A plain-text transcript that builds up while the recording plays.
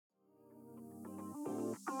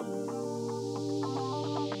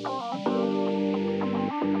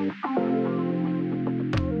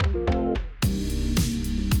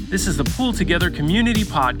This is the Pool Together Community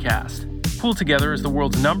Podcast. Pool Together is the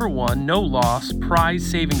world's #1 no-loss prize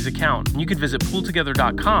savings account, and you can visit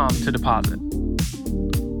pooltogether.com to deposit.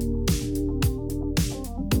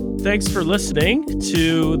 Thanks for listening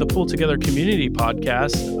to the Pool Together Community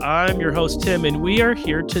Podcast. I'm your host, Tim, and we are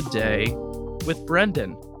here today with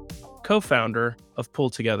Brendan, co-founder of Pool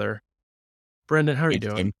Together. Brendan, how are you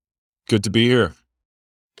doing? Tim. Good to be here.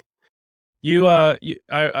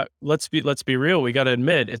 Let's be real. We got to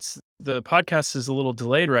admit, the podcast is a little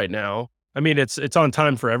delayed right now. I mean, it's on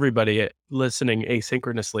time for everybody listening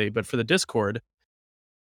asynchronously, but for the Discord,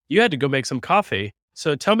 you had to go make some coffee.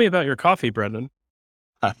 So tell me about your coffee, Brendan.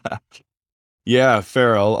 Yeah,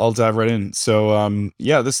 fair. I'll dive right in. So,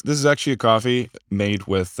 this is actually a coffee made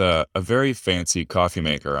with a very fancy coffee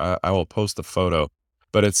maker. I will post the photo,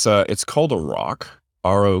 but it's called a Rock,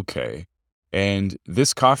 ROK, and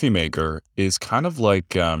this coffee maker is kind of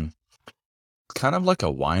like a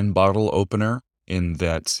wine bottle opener in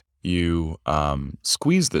that you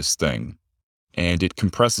squeeze this thing, and it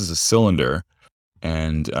compresses a cylinder,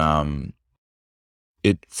 and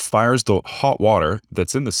it fires the hot water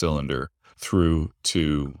that's in the cylinder through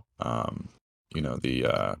to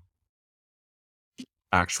the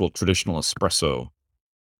actual traditional espresso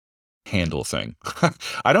handle thing.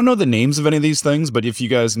 I don't know the names of any of these things, but if you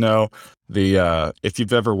guys know if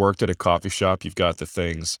you've ever worked at a coffee shop, you've got the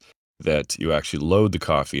things that you actually load the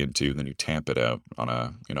coffee into, then you tamp it out on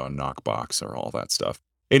a knock box or all that stuff.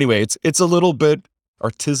 Anyway, it's a little bit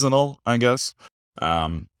artisanal, I guess.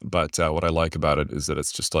 But what I like about it is that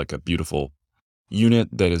it's just like a beautiful unit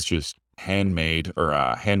that is just handmade or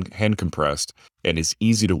hand compressed and is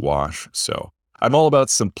easy to wash. So I'm all about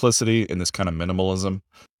simplicity and this kind of minimalism,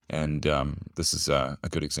 and this is a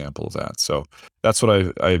good example of that. So that's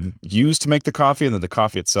what I used to make the coffee, and then the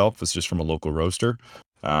coffee itself is just from a local roaster.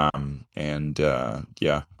 I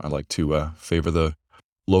like to favor the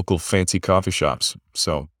local fancy coffee shops.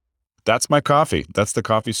 So that's my coffee. That's the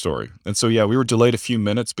coffee story. And so, we were delayed a few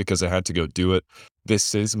minutes because I had to go do it.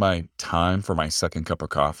 This is my time for my second cup of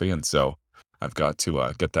coffee. And so I've got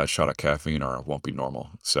to get that shot of caffeine or it won't be normal.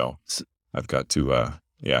 So I've got to, I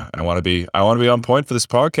want to be on point for this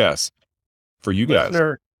podcast for you guys.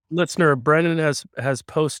 Listener, Brendan has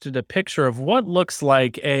posted a picture of what looks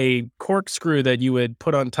like a corkscrew that you would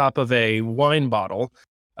put on top of a wine bottle.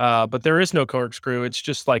 But there is no corkscrew. It's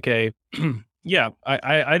just like a... Yeah,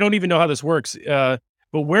 I don't even know how this works. But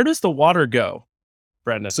where does the water go,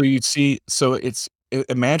 Brendan? So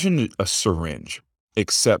imagine a syringe,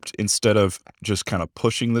 except instead of just kind of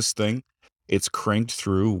pushing this thing, it's cranked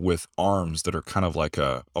through with arms that are kind of like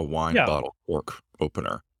a wine bottle cork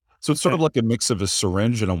opener. So it's sort of like a mix of a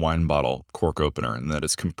syringe and a wine bottle cork opener, and that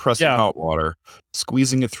it's compressing hot water,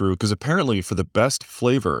 squeezing it through, because apparently for the best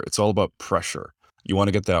flavor, it's all about pressure. You want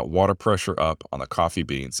to get that water pressure up on the coffee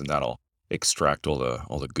beans, and that'll extract all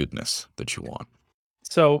the goodness that you want.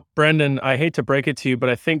 So, Brendan, I hate to break it to you, but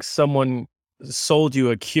I think someone sold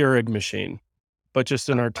you a Keurig machine, but just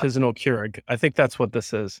an artisanal Keurig. I think that's what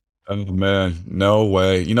this is. Oh man, no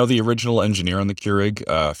way. The original engineer on the Keurig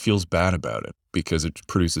feels bad about it because it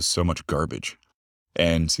produces so much garbage.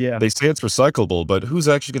 And they say it's recyclable, but who's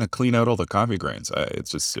actually going to clean out all the coffee grains?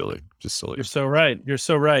 It's just silly. You're so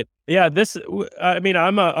right. Yeah,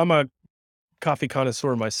 I'm a coffee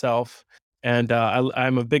connoisseur myself. And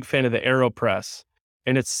I'm a big fan of the AeroPress,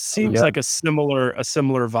 and it seems like a similar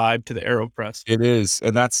vibe to the AeroPress. It is,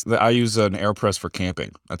 and I use an AeroPress for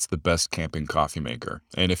camping. That's the best camping coffee maker.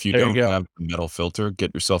 And if you don't have a metal filter,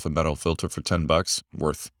 get yourself a metal filter for $10.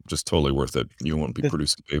 Totally worth it. You won't be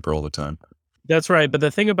producing paper all the time. That's right. But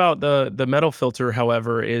the thing about the metal filter,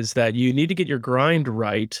 however, is that you need to get your grind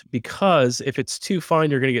right, because if it's too fine,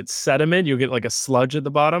 you're going to get sediment. You'll get like a sludge at the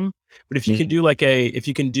bottom. But if you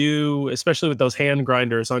can do, especially with those hand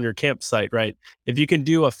grinders on your campsite, right? If you can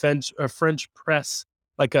do a French press,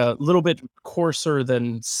 like a little bit coarser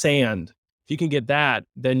than sand, if you can get that,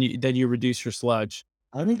 then you reduce your sludge.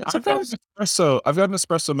 I mean, I've got an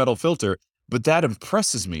espresso metal filter, but that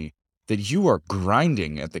impresses me that you are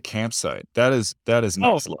grinding at the campsite. That is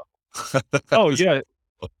next level.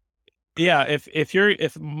 Yeah.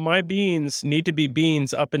 If my beans need to be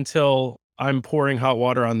beans up until I'm pouring hot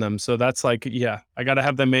water on them, so that's like, I got to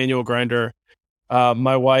have the manual grinder.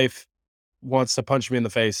 My wife wants to punch me in the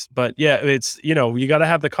face, but it's you got to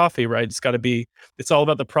have the coffee, right? It's all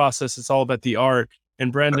about the process. It's all about the art.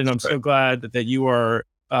 And Brendan, I'm so glad that you are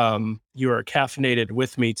caffeinated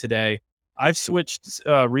with me today. I've switched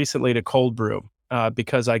recently to cold brew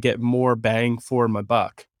because I get more bang for my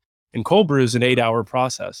buck. And cold brew is an 8-hour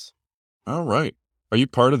process. All right. Are you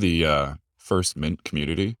part of the First Mint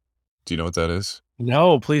community? Do you know what that is?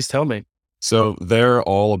 No, please tell me. So they're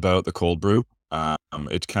all about the cold brew.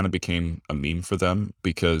 It kind of became a meme for them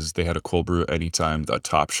because they had a cold brew anytime the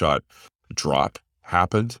Top Shot drop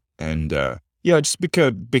happened, and yeah, it just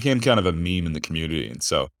became kind of a meme in the community. And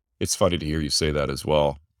so it's funny to hear you say that as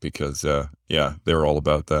well because yeah, they're all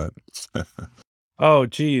about that. Oh,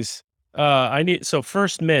 geez. I need so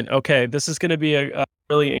first mint. Okay, this is going to be a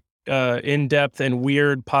really in-depth and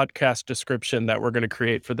weird podcast description that we're going to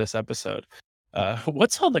create for this episode.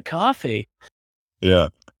 What's all the coffee? Yeah.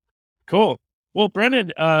 Cool. Well,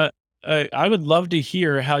 Brennan, I would love to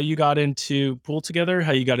hear how you got into Pool Together,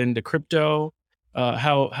 how you got into crypto,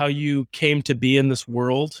 how you came to be in this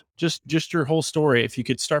world. Just your whole story. If you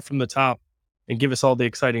could start from the top and give us all the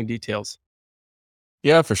exciting details.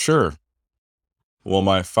 Yeah, for sure. Well,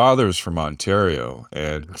 my father's from Ontario,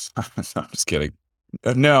 and I'm just kidding.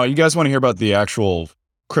 No, you guys want to hear about the actual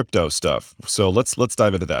crypto stuff. So let's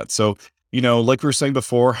dive into that. So, like we were saying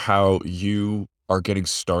before, how you are getting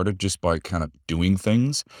started just by kind of doing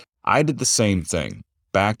things. I did the same thing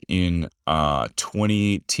back in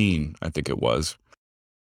 2018, I think it was.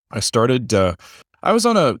 I started I was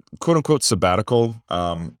on a quote unquote sabbatical.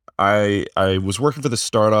 I was working for the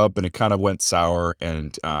startup and it kind of went sour,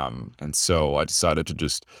 and so I decided to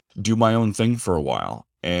just do my own thing for a while.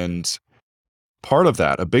 And part of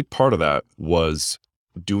that, a big part of that was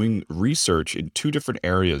doing research in two different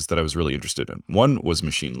areas that I was really interested in. One was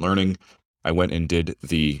machine learning. I went and did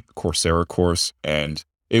the Coursera course, and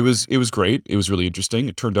it was great. It was really interesting.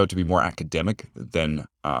 It turned out to be more academic than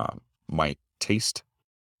my taste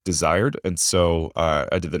desired. And so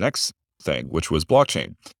I did the next thing, which was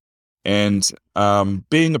blockchain. And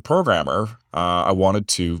being a programmer, I wanted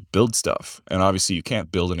to build stuff. And obviously, you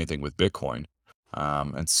can't build anything with Bitcoin.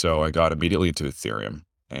 And so I got immediately into Ethereum.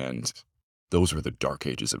 And those were the dark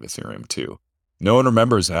ages of Ethereum, too. No one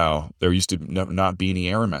remembers how there used to not be any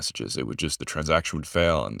error messages. It would just, the transaction would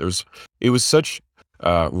fail. And it was such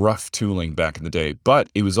rough tooling back in the day, but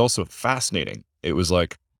it was also fascinating. It was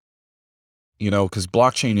like, because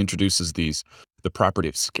blockchain introduces the property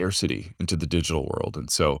of scarcity into the digital world. And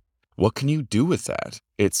so what can you do with that?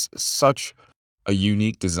 It's such a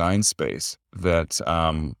unique design space that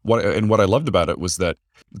what I loved about it was that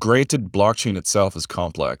granted blockchain itself is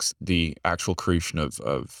complex, the actual creation of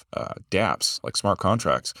dApps like smart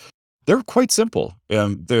contracts, they're quite simple.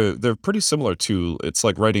 They're pretty similar to, it's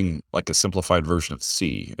like writing like a simplified version of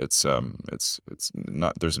C. It's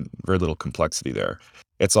not, there's very little complexity there.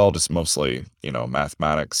 It's all just mostly,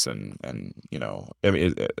 mathematics and I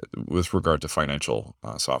mean, with regard to financial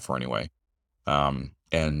software anyway.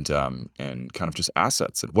 And kind of just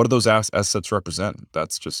assets. And what do those assets represent?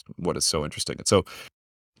 That's just what is so interesting. And so,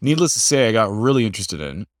 needless to say, I got really interested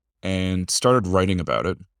in and started writing about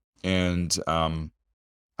it. And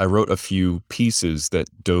I wrote a few pieces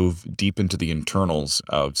that dove deep into the internals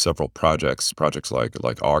of several projects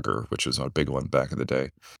like Augur, which was a big one back in the day,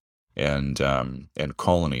 and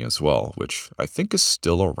Colony as well, which I think is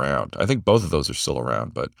still around. I think both of those are still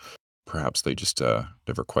around, but perhaps they just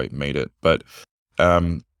never quite made it. But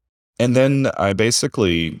um, and then I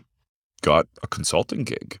basically got a consulting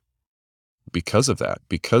gig because of that,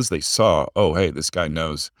 because they saw, oh, hey, this guy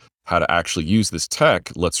knows how to actually use this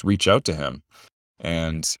tech. Let's reach out to him.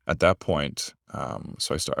 And at that point,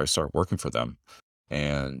 so I started working for them,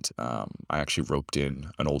 and I actually roped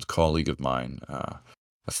in an old colleague of mine, a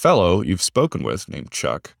fellow you've spoken with named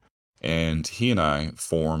Chuck, and he and I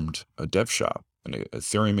formed a dev shop, an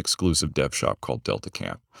Ethereum exclusive dev shop called Delta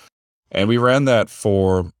Camp. And we ran that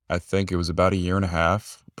for, I think it was about a year and a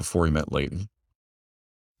half before we met Leighton.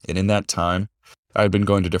 And in that time, I had been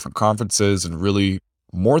going to different conferences and really,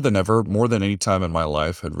 more than ever, more than any time in my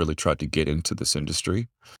life, had really tried to get into this industry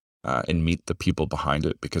and meet the people behind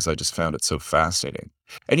it because I just found it so fascinating.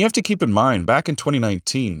 And you have to keep in mind, back in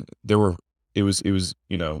 2019, it was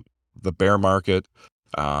the bear market.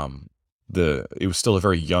 Um, it was still a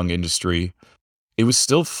very young industry. It was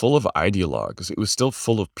still full of ideologues. It was still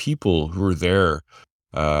full of people who were there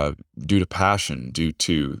due to passion, due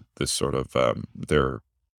to this sort of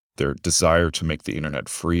their desire to make the internet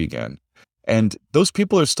free again. And those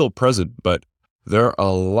people are still present, but there are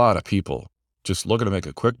a lot of people just looking to make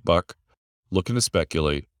a quick buck, looking to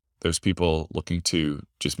speculate. There's people looking to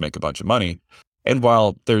just make a bunch of money. And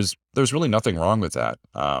while there's really nothing wrong with that,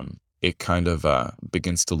 it kind of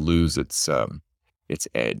begins to lose its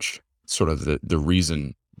edge, sort of the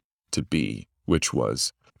reason to be, which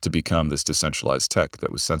was to become this decentralized tech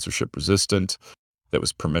that was censorship resistant, that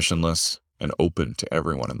was permissionless and open to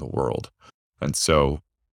everyone in the world. And so,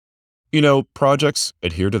 projects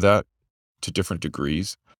adhere to that to different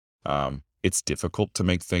degrees. it's difficult to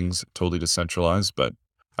make things totally decentralized, but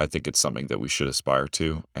I think it's something that we should aspire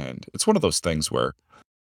to. And it's one of those things where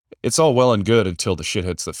it's all well and good until the shit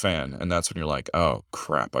hits the fan. And that's when you're like, oh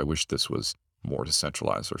crap, I wish this was more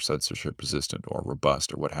decentralized or censorship resistant or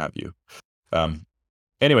robust or what have you. Um,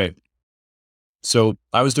 anyway, so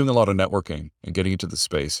I was doing a lot of networking and getting into the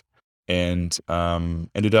space and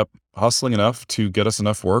ended up hustling enough to get us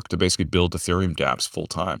enough work to basically build Ethereum dApps full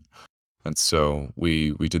time. And so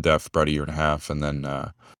we did that for about a year and a half, and then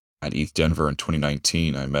at ETH Denver in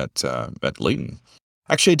 2019, I met Leighton.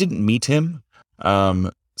 Actually, I didn't meet him.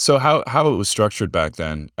 So how it was structured back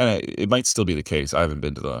then, and it might still be the case. I haven't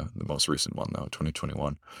been to the most recent one though,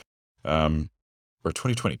 2021, um, or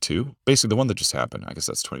 2022. Basically, the one that just happened. I guess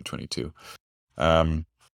that's 2022. Um,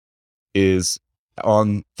 is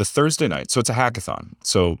on the Thursday night. So it's a hackathon.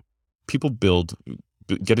 So people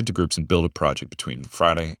get into groups and build a project between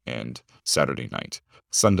Friday and Saturday night.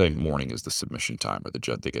 Sunday morning is the submission time, or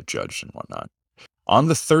they get judged and whatnot. On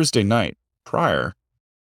the Thursday night prior,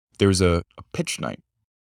 there's a pitch night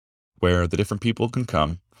where the different people can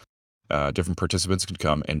come, different participants can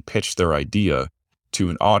come and pitch their idea to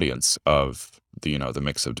an audience of the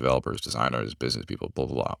mix of developers, designers, business people, blah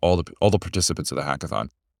blah blah, all the participants of the hackathon.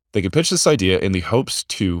 They can pitch this idea in the hopes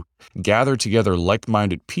to gather together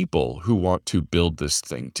like-minded people who want to build this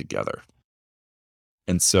thing together.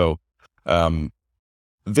 And so um,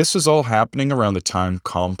 this was all happening around the time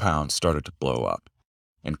Compound started to blow up.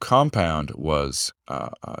 And Compound was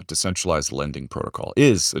a decentralized lending protocol,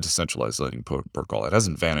 is a decentralized lending protocol. It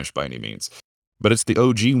hasn't vanished by any means, but it's the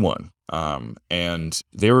OG one. And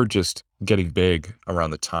they were just getting big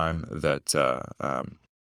around the time that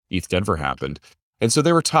ETH Denver happened. And so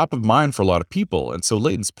they were top of mind for a lot of people. And so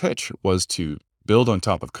Leighton's pitch was to build on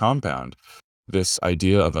top of Compound this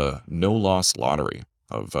idea of a no-loss lottery,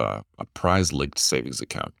 of a prize-linked savings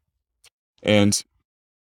account. And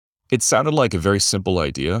it sounded like a very simple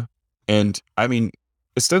idea. And I mean,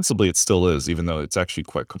 ostensibly it still is, even though it's actually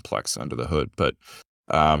quite complex under the hood. But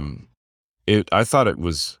um, I thought it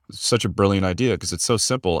was such a brilliant idea because it's so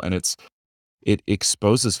simple and it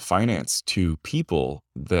exposes finance to people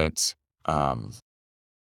that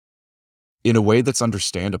in a way that's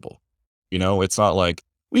understandable. It's not like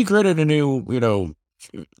we created a new,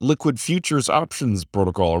 liquid futures options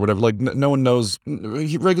protocol or whatever. Like no one knows.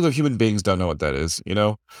 Regular human beings don't know what that is.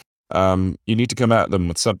 You need to come at them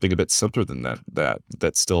with something a bit simpler than that.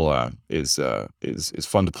 That still is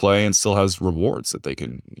fun to play and still has rewards that they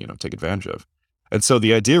can take advantage of. And so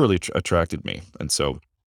the idea really attracted me. And so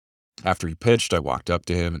after he pitched, I walked up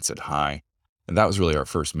to him and said hi, and that was really our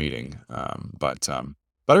first meeting. But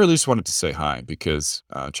I really just wanted to say hi because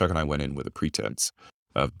Chuck and I went in with a pretense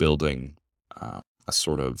of building a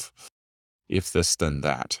sort of if this then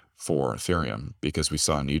that for Ethereum because we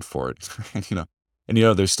saw a need for it, and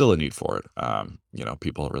there's still a need for it.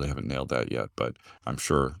 People really haven't nailed that yet, but I'm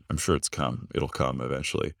sure it'll come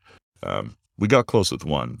eventually. We got close with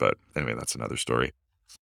one, but anyway, that's another story.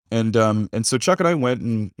 And so Chuck and I went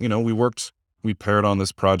and we paired on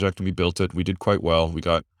this project and we built it. We did quite well. We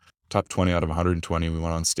got top 20 out of 120. We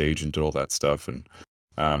went on stage and did all that stuff, and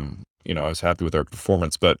I was happy with our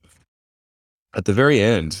performance. But at the very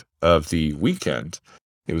end of the weekend,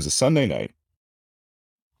 it was a Sunday night,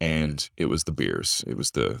 and it was the beers. It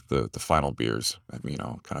was the final beers,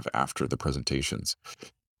 kind of after the presentations.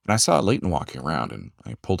 And I saw Leighton walking around, and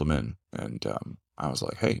I pulled him in, and I was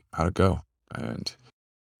like, "Hey, how'd it go?" And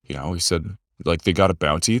he said like they got a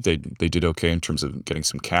bounty. They did okay in terms of getting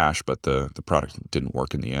some cash, but the product didn't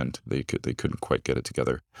work in the end. They couldn't quite get it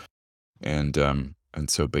together. And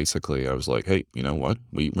so basically I was like, hey, you know what?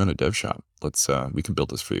 We run a dev shop. We can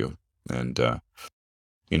build this for you. And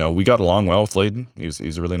we got along well with Leighton.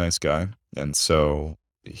 He's a really nice guy. And so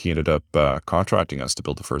he ended up contracting us to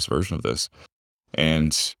build the first version of this.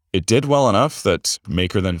 And it did well enough that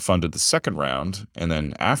Maker then funded the second round. And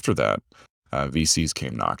then after that, VCs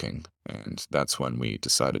came knocking. And that's when we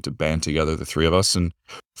decided to band together, the three of us, and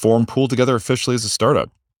form PoolTogether officially as a startup.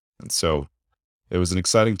 And so it was an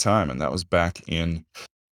exciting time. And that was back in,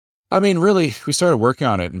 really, we started working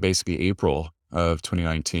on it in basically April of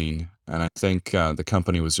 2019. And I think the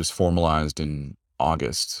company was just formalized in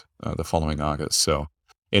August, the following August. So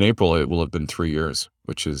in April, it will have been 3 years,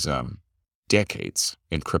 which is decades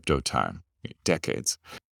in crypto time, decades.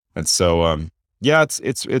 And so, yeah,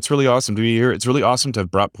 it's really awesome to be here. It's really awesome to have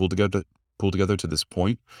brought PoolTogether to this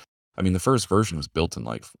point. The first version was built in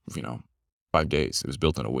 5 days. It was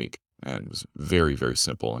built in a week, and it was very, very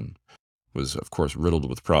simple and was, of course, riddled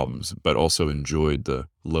with problems, but also enjoyed the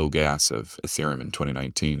low gas of Ethereum in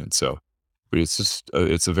 2019. And so but it's just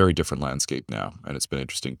it's a very different landscape now, and it's been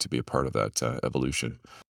interesting to be a part of that evolution.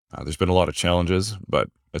 There's been a lot of challenges, but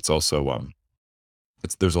it's also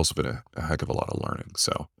there's also been a heck of a lot of learning.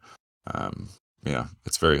 So um, yeah,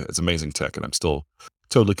 it's amazing tech, and I'm still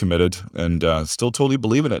totally committed and still totally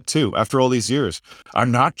believe in it too. After all these years,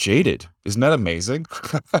 I'm not jaded. Isn't that amazing?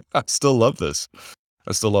 I still love this.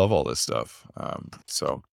 I still love all this stuff.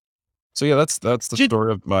 So yeah, that's the J-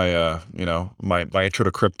 story of my my intro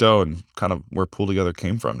to crypto and kind of where Pool Together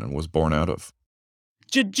came from and was born out of.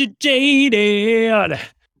 Jaded.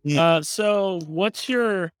 Mm. So what's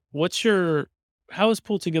your how has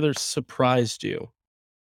Pool Together surprised you?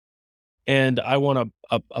 And I want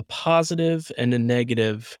a positive and a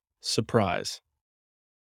negative surprise.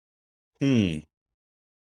 Hmm.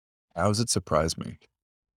 How does it surprise me?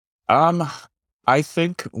 Um, I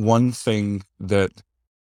think one thing that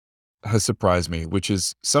has surprised me, which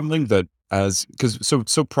is something that as because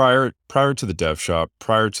prior to the dev shop,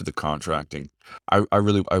 prior to the contracting, I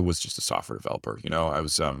was just a software developer. I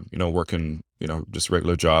was working just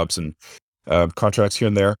regular jobs and contracts here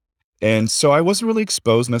and there, and so I wasn't really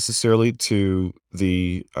exposed necessarily to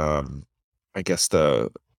the I guess the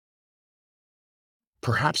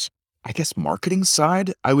perhaps, I guess, marketing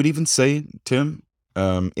side, I would even say, Tim,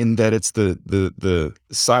 in that it's the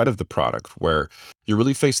side of the product where you're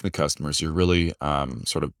really facing the customers. You're really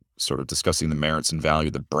sort of discussing the merits and value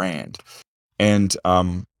of the brand. And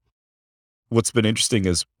what's been interesting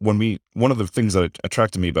is one of the things that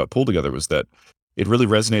attracted me about Pull Together was that it really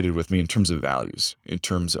resonated with me in terms of values, in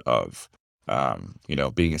terms of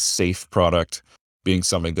being a safe product, being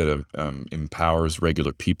something that empowers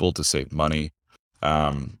regular people to save money,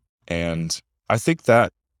 um, and I think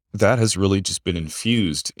that that has really just been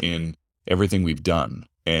infused in everything we've done.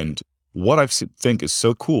 And what think is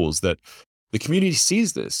so cool is that the community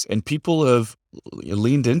sees this and people have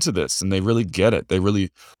leaned into this and they really get it. They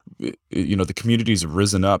really, the communities have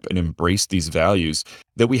risen up and embraced these values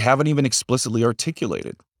that we haven't even explicitly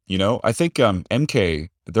articulated. I think MK,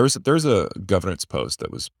 there's a governance post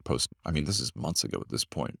that was posted. I mean, this is months ago at this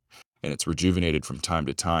point, and it's rejuvenated from time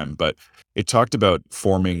to time. But it talked about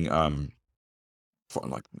forming,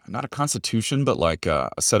 like not a constitution, but like a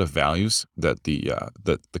set of values that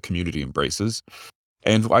the community embraces.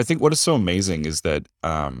 And I think what is so amazing is that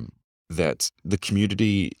that the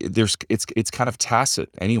community it's kind of tacit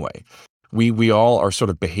anyway. We all are sort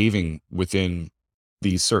of behaving within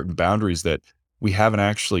these certain boundaries that we haven't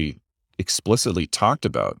actually explicitly talked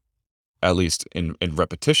about, at least in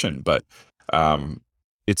repetition, but um,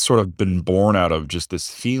 it's sort of been born out of just this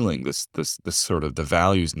feeling, this sort of the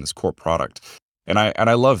values in this core product, and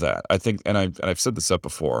I love that. I think, and I've said this up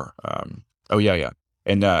before. Oh yeah, yeah,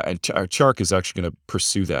 and Chark is actually going to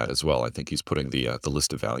pursue that as well. I think he's putting the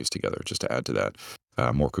list of values together just to add to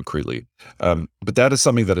that more concretely. But that is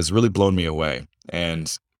something that has really blown me away,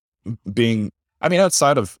 and being I mean,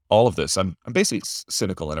 outside of all of this, I'm basically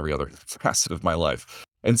cynical in every other facet of my life.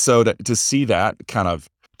 And so to see that kind of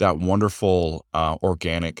that wonderful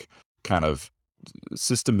organic kind of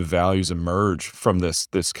system of values emerge from this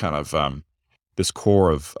kind of this core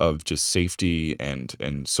of just safety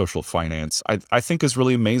and social finance, I think is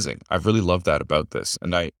really amazing. I've really loved that about this.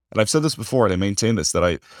 And I've said this before and I maintain this,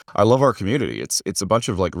 that I love our community. It's a bunch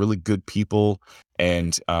of like really good people,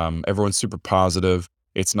 and everyone's super positive.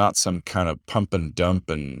 It's not some kind of pump and dump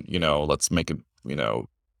and let's make it,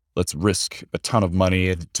 let's risk a ton of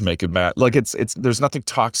money to make it mad. Like it's there's nothing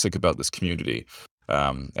toxic about this community.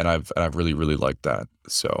 And I've really really liked that.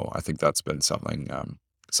 So I think that's been something I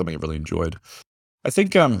really enjoyed. I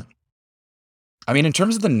think, I mean, in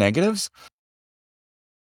terms of the negatives,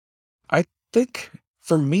 I think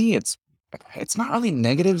for me, it's not really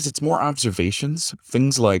negatives. It's more observations.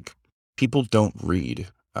 Things like people don't read.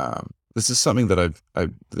 This is something that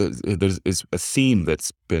there is a theme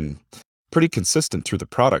that's been pretty consistent through the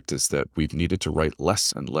product, is that we've needed to write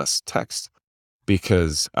less and less text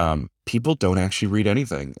because people don't actually read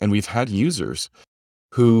anything, and we've had users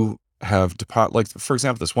who have like for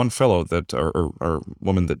example, this one fellow that or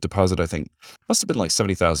woman that deposited, I think must have been like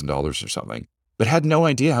 $70,000 or something, but had no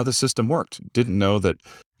idea how the system worked. Didn't know that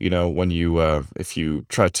when you if you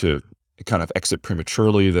try to kind of exit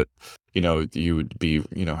prematurely, that you would be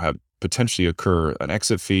have potentially occur an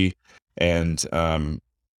exit fee. And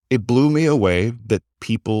it blew me away that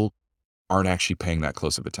people aren't actually paying that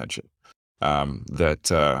close of attention.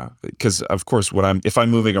 That because of course, if I'm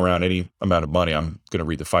moving around any amount of money, I'm going to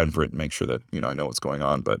read the fine print and make sure that I know what's going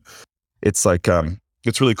on. But it's like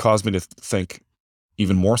it's really caused me to think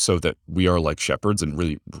even more so that we are like shepherds, and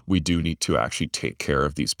really we do need to actually take care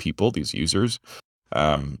of these people, these users,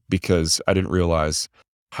 because I didn't realize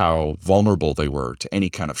how vulnerable they were to any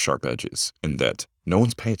kind of sharp edges, and that no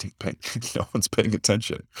one's no one's paying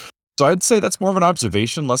attention. So I'd say that's more of an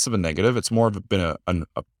observation, less of a negative. It's more of been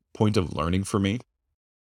a point of learning for me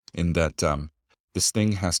in that this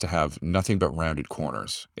thing has to have nothing but rounded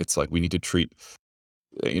corners. It's like we need to treat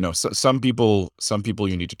some people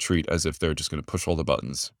you need to treat as if they're just going to push all the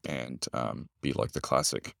buttons and be like the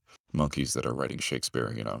classic monkeys that are writing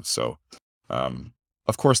Shakespeare. So um,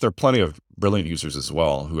 of course there are plenty of brilliant users as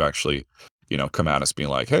well who actually come at us being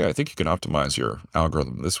like, hey, I think you can optimize your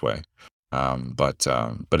algorithm this way. But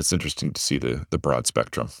it's interesting to see the broad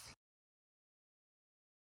spectrum.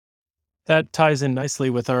 That ties in nicely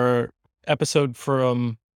with our episode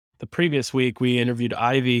from the previous week. We interviewed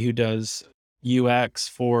Ivy, who does UX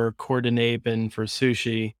for Coordinate and for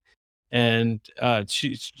Sushi. And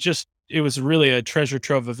she's just, it was really a treasure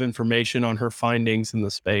trove of information on her findings in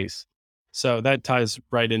the space. So that ties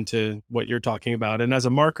right into what you're talking about. And as a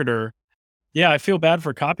marketer, yeah, I feel bad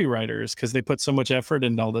for copywriters because they put so much effort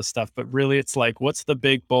into all this stuff. But really, it's like, what's the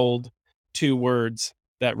big, bold two words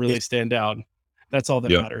that really stand out? That's all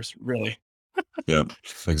that Yep. matters, really. Yep.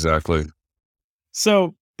 Exactly.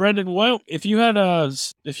 So, Brendan, well, if you had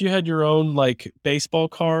your own like baseball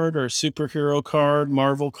card or superhero card,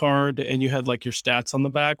 Marvel card, and you had like your stats on the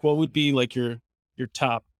back, what would be like your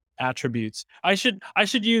top attributes? I should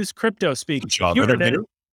use crypto speak. Good job, interview.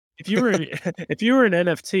 If you were if you were an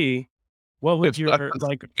NFT, what would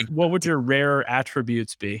your rare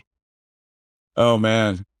attributes be? Oh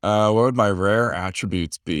man, what would my rare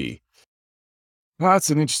attributes be? That's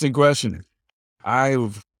an interesting question.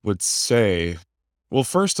 Would say, well,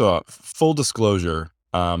 first off, full disclosure,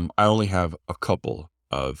 I only have a couple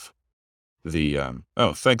of the.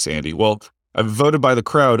 Oh, thanks, Andy. Well, I've voted by the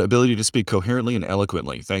crowd, ability to speak coherently and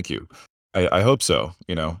eloquently. Thank you. I hope so.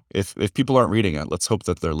 If people aren't reading it, let's hope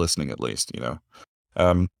that they're listening at least.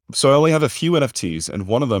 So I only have a few NFTs, and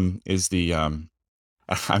one of them is the I'm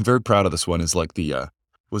very proud of this one. Is like the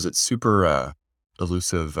was it super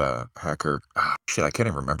elusive hacker? Shit, I can't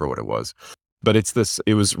even remember what it was. But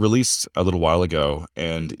it was released a little while ago,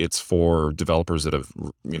 and it's for developers that have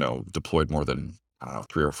deployed more than, I don't know,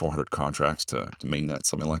 300 or 400 contracts to mainnet,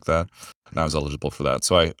 something like that. And I was eligible for that,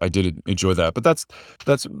 so I did enjoy that. But that's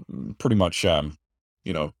pretty much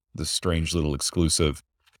the strange little exclusive.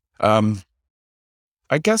 Um,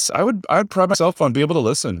 I guess I'd pride myself on being able to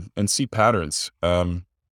listen and see patterns.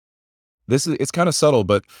 It's kind of subtle,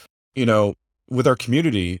 but you know, with our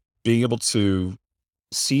community, being able to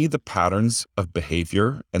see the patterns of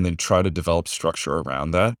behavior and then try to develop structure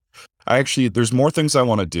around that. There's more things I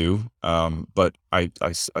want to do, but I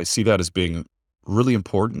see that as being really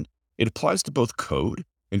important. It applies to both code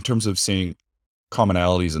in terms of seeing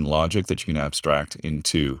commonalities and logic that you can abstract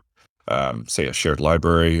into, say, a shared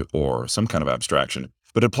library or some kind of abstraction.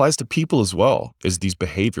 But it applies to people as well as these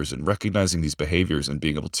behaviors and recognizing these behaviors and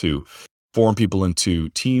being able to form people into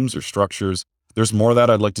teams or structures. There's more of that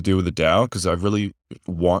I'd like to do with the DAO because I really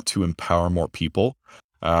want to empower more people.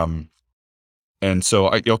 Um, and so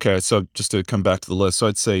so just to come back to the list, so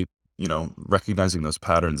I'd say, recognizing those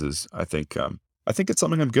patterns is, I think it's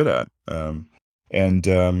something I'm good at. And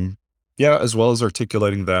yeah, as well as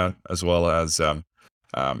articulating that, as well as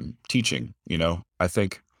teaching. I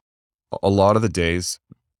think a lot of the days,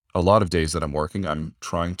 a lot of days that I'm working, I'm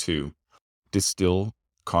trying to distill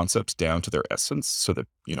concepts down to their essence so that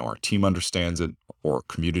our team understands it or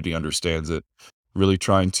community understands it. Really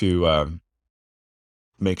trying to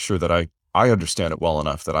make sure that I understand it well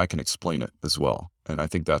enough that I can explain it as well. And I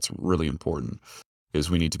think that's really important. Is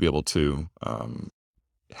we need to be able to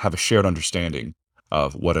have a shared understanding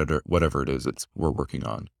of whatever it is that we're working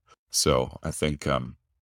on. So I think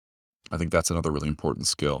that's another really important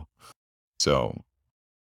skill. So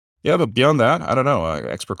yeah, but beyond that, I don't know.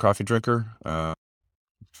 Expert coffee drinker.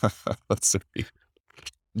 Let's see.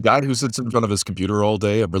 Guy who sits in front of his computer all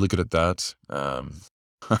day. I'm really good at that.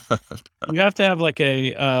 You have to have like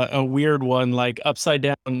a weird one, like upside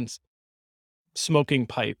down smoking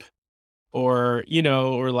pipe, or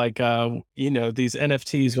or like these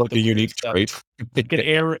NFTs with Like the a weird unique stuff, trait. like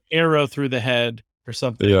an arrow through the head or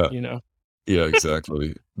something. Yeah, yeah,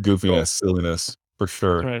 exactly. Goofiness, Cool. silliness, for That's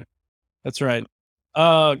sure. right. That's right.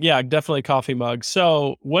 Yeah, definitely a coffee mug.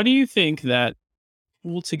 So, what do you think that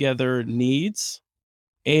Pool Together needs,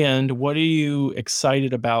 and what are you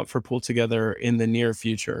excited about for Pool Together in the near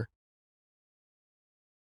future?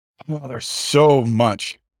 Oh, there's so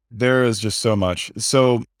much. There is just so much.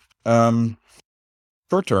 So, um,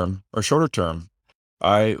 short term or shorter term,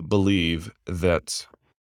 I believe that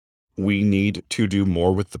we need to do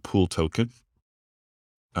more with the pool token.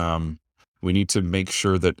 Um, we need to make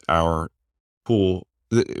sure that our pool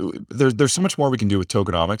there's so much more we can do with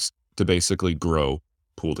tokenomics to basically grow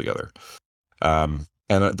Pool Together. And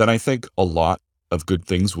then I think a lot of good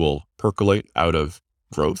things will percolate out of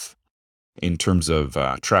growth in terms of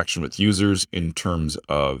traction with users, in terms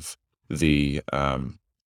of the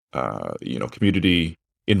community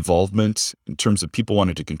involvement, in terms of people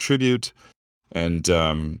wanting to contribute, and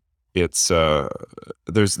it's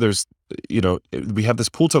there's we have this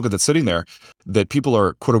pool token that's sitting there that people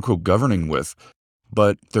are quote unquote governing with,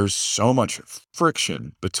 but there's so much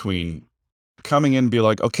friction between coming in and be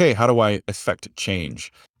like, okay, how do I affect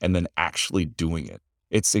change? And then actually doing it.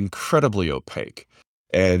 It's incredibly opaque.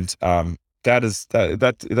 And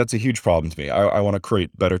that's a huge problem to me. I want to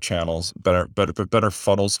create better channels, better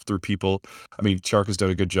funnels through people. I mean, Chark has done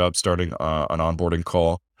a good job starting an onboarding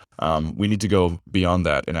call. We need to go beyond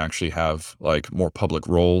that and actually have like more public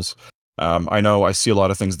roles. I know I see a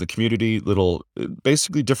lot of things in the community, little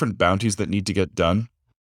basically different bounties that need to get done.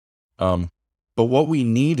 Um, but what we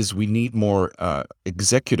need is we need more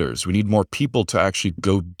executors. We need more people to actually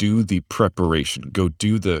go do the preparation, go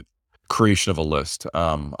do the creation of a list.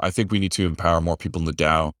 I think we need to empower more people in the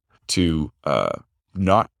DAO to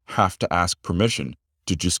not have to ask permission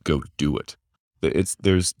to just go do it.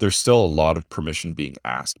 There's still a lot of permission being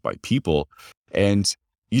asked by people, and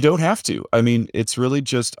you don't have to. I mean, it's really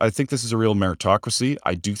just, I think this is a real meritocracy.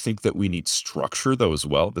 I do think that we need structure, though, as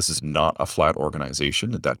well. This is not a flat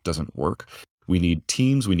organization. That doesn't work. We need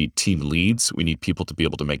teams. We need team leads. We need people to be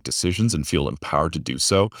able to make decisions and feel empowered to do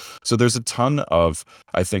so. So there's a ton of,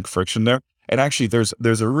 I think, friction there. And actually,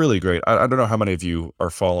 there's a really great, I don't know how many of you are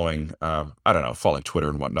following, I don't know, following Twitter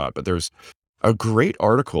and whatnot, but there's a great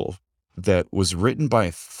article that was written by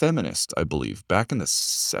a feminist, I believe, back in the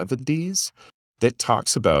 70s that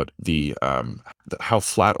talks about how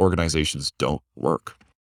flat organizations don't work.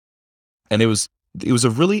 And it was a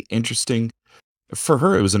really interesting, for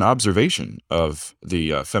her, it was an observation of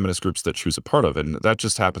the feminist groups that she was a part of, and that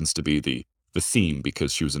just happens to be the theme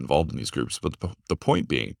because she was involved in these groups. But the point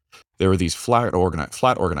being, there were these flat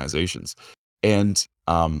organizations, and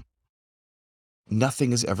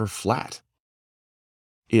nothing is ever flat.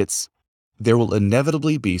 There will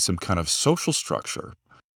inevitably be some kind of social structure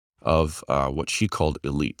of what she called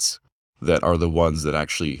elites that are the ones that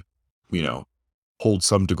actually, you know, hold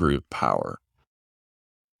some degree of power.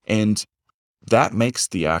 And that makes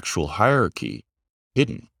the actual hierarchy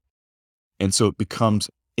hidden. And so it becomes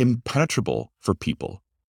impenetrable for people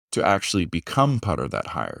to actually become part of that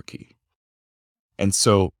hierarchy. And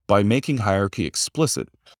so by making hierarchy explicit,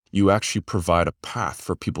 you actually provide a path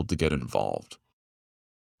for people to get involved.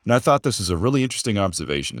 And I thought this is a really interesting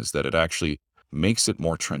observation, is that it actually makes it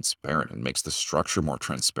more transparent and makes the structure more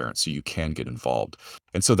transparent so you can get involved.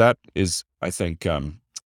 And so that is, I think,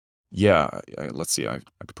 let's see, I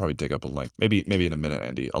could probably dig up a link. Maybe in a minute,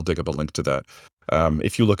 Andy, I'll dig up a link to that.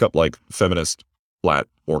 If you look up like feminist flat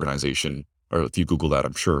organization, or if you Google that,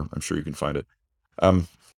 I'm sure you can find it.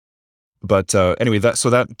 But anyway,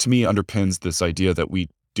 that to me underpins this idea that we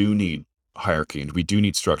do need hierarchy and we do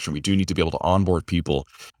need structure. We do need to be able to onboard people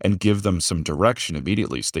and give them some direction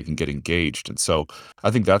immediately so they can get engaged. And so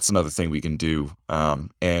I think that's another thing we can do.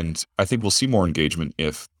 And I think we'll see more engagement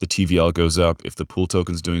if the TVL goes up, if the pool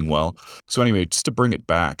token's doing well. So anyway, just to bring it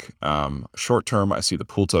back, short term, I see the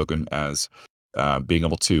pool token as being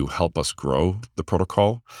able to help us grow the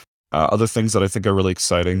protocol. Other things that I think are really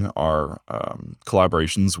exciting are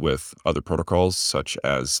collaborations with other protocols, such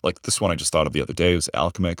as like this one I just thought of the other day was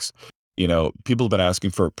Alchemix. People have been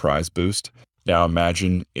asking for a prize boost. Now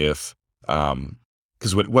imagine if,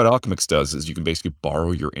 because what Alchemix does is you can basically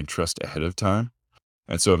borrow your interest ahead of time.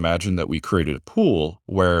 And so imagine that we created a pool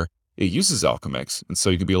where it uses Alchemix. And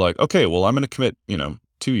so you could be like, okay, well, I'm going to commit,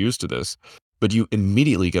 2 years to this, but you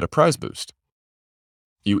immediately get a prize boost.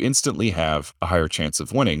 You instantly have a higher chance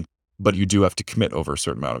of winning, but you do have to commit over a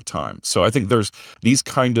certain amount of time. So I think there's these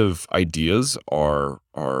kind of ideas are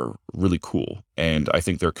really cool, and I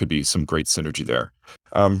think there could be some great synergy there.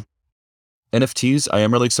 NFTs, I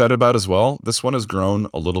am really excited about as well. This one has grown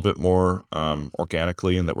a little bit more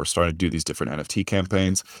organically, in that we're starting to do these different NFT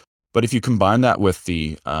campaigns. But if you combine that with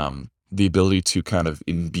the ability to kind of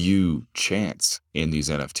imbue chance in these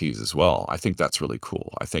NFTs as well, I think that's really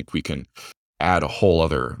cool. I think we can add a whole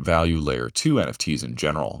other value layer to NFTs in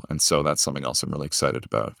general. And so that's something else I'm really excited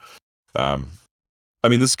about. I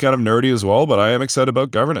mean, this is kind of nerdy as well, but I am excited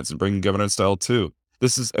about governance and bringing governance style too.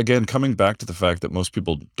 This is, again, coming back to the fact that most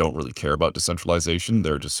people don't really care about decentralization.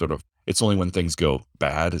 They're just sort of, it's only when things go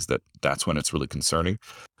bad that's when it's really concerning.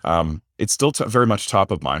 It's still very much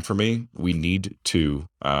top of mind for me. We need to,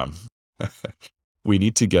 we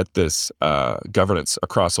need to get this governance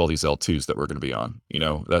across all these L2s that we're going to be on. You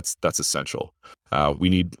know, that's essential. We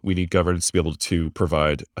need governance to be able to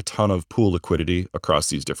provide a ton of pool liquidity across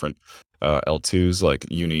these different L2s, like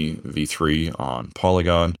Uni V3 on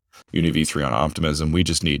Polygon, Uni V3 on Optimism. We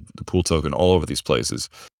just need the pool token all over these places.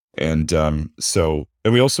 And and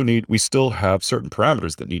we still have certain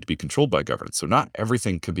parameters that need to be controlled by governance. So not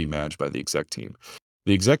everything can be managed by the exec team.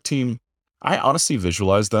 The exec team, I honestly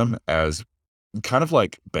visualize them as kind of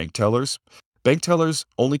like bank tellers. Bank tellers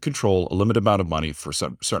only control a limited amount of money for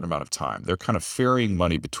some certain amount of time. They're kind of ferrying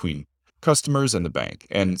money between customers and the bank,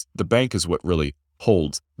 and the bank is what really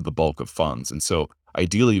holds the bulk of funds. And so,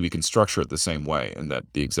 ideally, we can structure it the same way, and that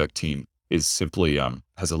the exec team is simply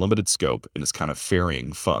has a limited scope and is kind of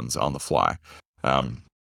ferrying funds on the fly. Um,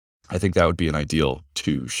 I think that would be an ideal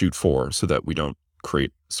to shoot for, so that we don't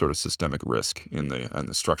create sort of systemic risk in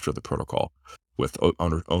the structure of the protocol with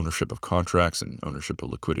ownership of contracts and ownership of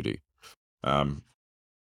liquidity. Um,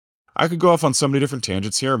 I could go off on so many different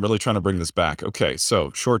tangents here. I'm really trying to bring this back. Okay, so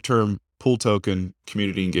short term pool token,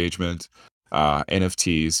 community engagement,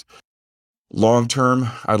 NFTs. Long term,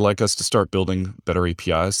 I'd like us to start building better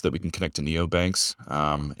APIs so that we can connect to neobanks,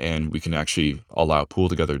 and we can actually allow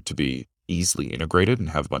PoolTogether to be easily integrated and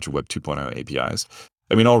have a bunch of Web 2.0 APIs.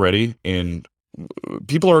 I mean, already in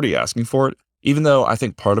people are already asking for it. Even though I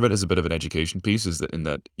think part of it is a bit of an education piece, is that in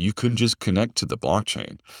that you could just connect to the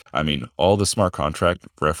blockchain. I mean, all the smart contract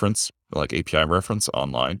reference, like API reference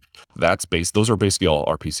online, those are basically all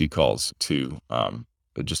RPC calls to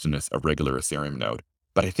just a regular Ethereum node.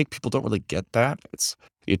 But I think people don't really get that.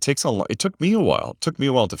 It took me a while. It took me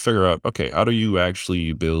a while to figure out, okay, how do you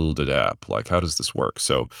actually build an app? Like, how does this work?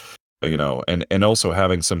 So, and also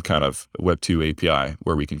having some kind of Web2 API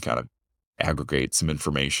where we can kind of aggregate some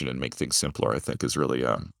information and make things simpler, I think is really,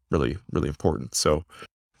 really important. So,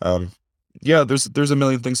 um, yeah, there's a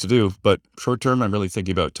million things to do, but short term, I'm really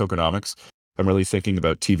thinking about tokenomics. I'm really thinking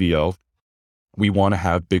about TVL. We want to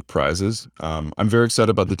have big prizes. I'm very excited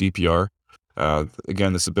about the DPR.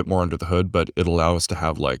 Again, this is a bit more under the hood, but it'll allow us to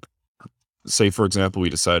have, like, say, for example, we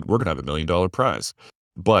decide we're going to have $1 million prize,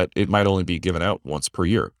 but it might only be given out once per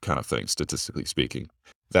year, kind of thing, statistically speaking.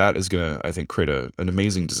 That is going to, I think, create an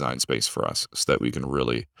amazing design space for us so that we can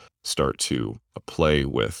really start to play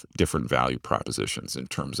with different value propositions in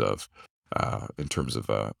terms of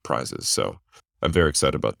prizes. So I'm very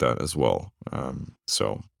excited about that as well.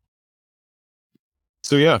 So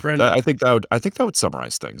yeah, Brandon. I think that would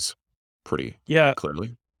summarize things pretty Yeah,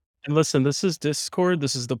 clearly. and listen, this is Discord.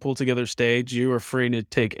 This is the Pull Together stage. You are free to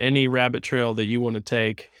take any rabbit trail that you want to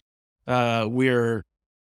take.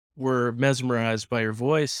 We're mesmerized by your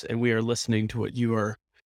voice, and we are listening to what you are.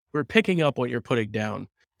 We're picking up what you're putting down.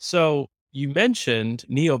 So you mentioned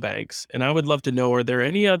neobanks, and I would love to know: are there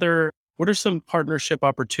any other? What are some partnership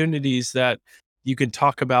opportunities that you could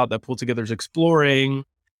talk about that Pull Together's exploring?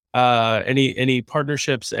 Any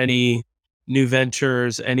partnerships? Any new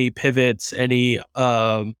ventures? Any pivots? Any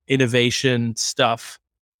innovation stuff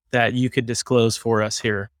that you could disclose for us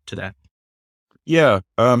here today? Yeah.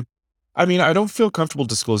 I mean, I don't feel comfortable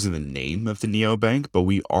disclosing the name of the neobank, but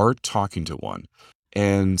we are talking to one.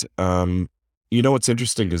 And what's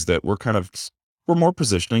interesting is that we're more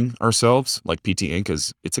positioning ourselves like PT Inc.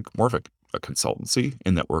 as it's more of a consultancy,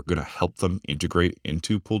 in that we're going to help them integrate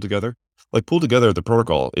into Pool Together. Like Pool Together, the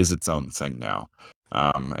protocol is its own thing now,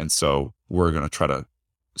 and so we're going to try to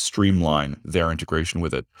streamline their integration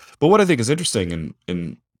with it. But what I think is interesting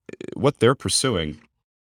in what they're pursuing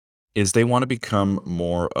is they want to become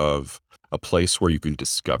more of a place where you can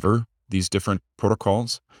discover these different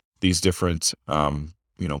protocols, these different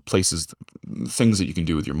places, things that you can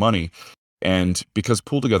do with your money. And because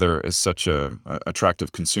Pool Together is such a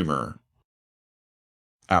attractive consumer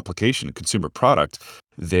application, consumer product,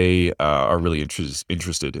 they are really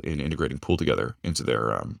interested in integrating Pool Together into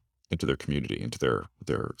their community, into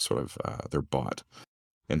their sort of their bot.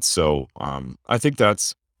 And so I think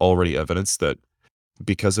that's already evidence that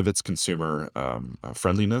because of its consumer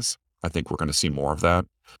friendliness, I think we're going to see more of that.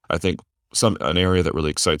 I think an area that really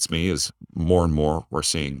excites me is more and more we're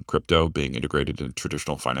seeing crypto being integrated into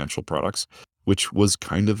traditional financial products, which was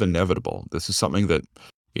kind of inevitable. This is something that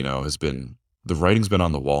has been the writing's been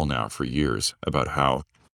on the wall now for years about how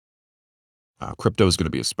crypto is going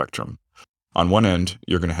to be a spectrum. On one end,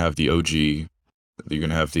 you're going to have the OG, you're going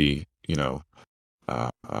to have the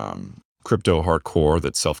crypto hardcore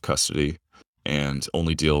that's self custody and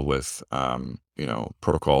only deal with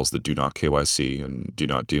protocols that do not KYC and do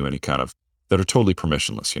not do any kind of that are totally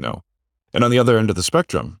permissionless. And on the other end of the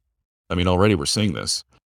spectrum, I mean, already we're seeing this.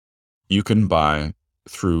 You can buy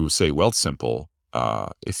through, say, Wealthsimple,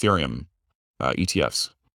 Ethereum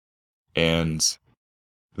ETFs, and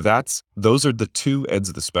those are the two ends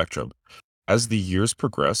of the spectrum. As the years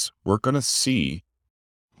progress, we're going to see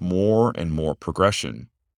more and more progression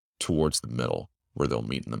towards the middle, where they'll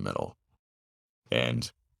meet in the middle.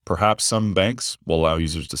 And perhaps some banks will allow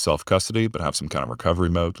users to self-custody, but have some kind of recovery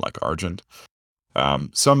mode like Argent.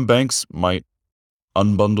 Some banks might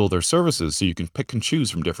unbundle their services so you can pick and choose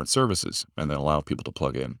from different services and then allow people to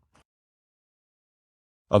plug in.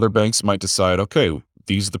 Other banks might decide, okay,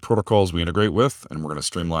 these are the protocols we integrate with, and we're going to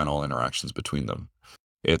streamline all interactions between them.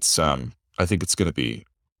 I think it's going to be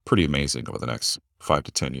pretty amazing over the next 5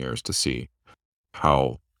 to 10 years to see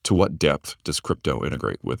to what depth does crypto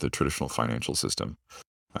integrate with the traditional financial system.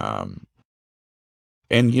 Um,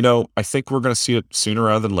 and, I think we're going to see it sooner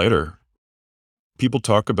rather than later. People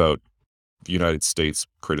talk about the United States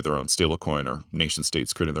created their own stablecoin, or nation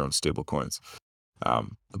states creating their own stablecoins.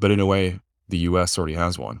 But in a way, the US already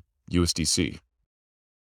has one, USDC.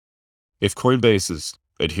 If Coinbase is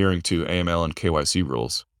adhering to AML and KYC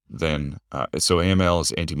rules, then so AML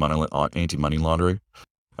is anti-money laundering.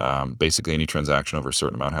 Basically, any transaction over a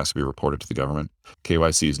certain amount has to be reported to the government.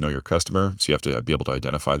 KYC is know your customer, so you have to be able to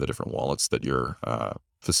identify the different wallets that you're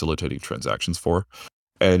facilitating transactions for.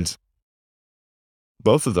 And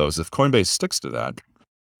both of those, if Coinbase sticks to that,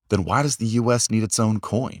 then why does the US need its own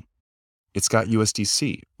coin? It's got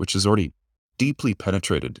USDC, which is already deeply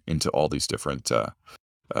penetrated into all these different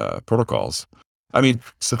protocols. I mean,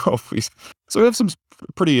 so we have some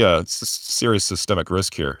pretty serious systemic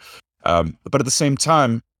risk here. But at the same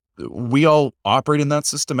time, we all operate in that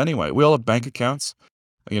system anyway. We all have bank accounts.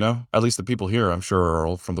 At least the people here, I'm sure, are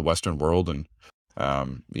all from the Western world, and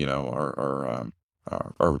are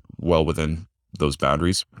well within those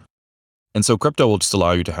boundaries. And so crypto will just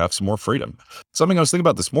allow you to have some more freedom. Something I was thinking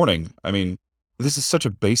about this morning. I mean, this is such a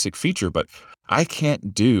basic feature, but I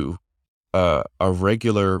can't do a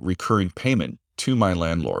regular recurring payment to my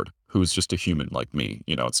landlord, who's just a human like me.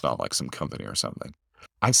 It's not like some company or something.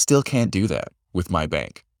 I still can't do that with my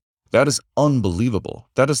bank. That is unbelievable.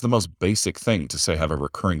 That is the most basic thing to say, have a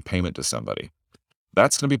recurring payment to somebody.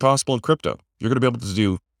 That's going to be possible in crypto. You're going to be able to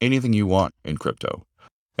do anything you want in crypto.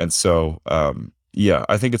 And so, yeah,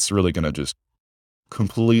 I think it's really going to just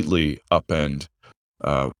completely upend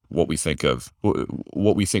what we think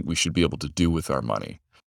we should be able to do with our money.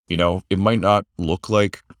 It might not look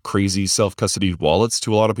like crazy self-custody wallets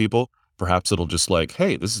to a lot of people. Perhaps it'll just like,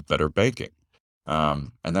 hey, this is better banking.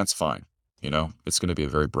 And that's fine. It's going to be a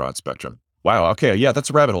very broad spectrum. Wow. Okay. Yeah, that's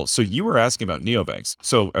a rabbit hole. So you were asking about neobanks.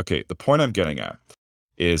 So, okay, the point I'm getting at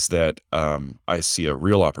is that I see a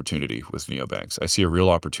real opportunity with neobanks. I see a real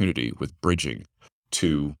opportunity with bridging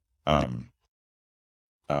to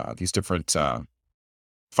these different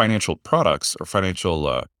financial products or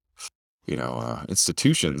financial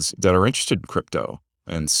institutions that are interested in crypto.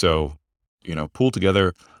 And so,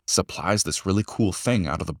 PoolTogether supplies this really cool thing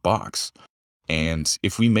out of the box. And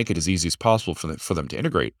if we make it as easy as possible for them to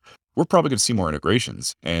integrate, we're probably going to see more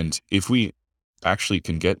integrations. And if we actually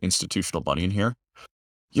can get institutional money in here,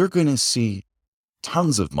 you're going to see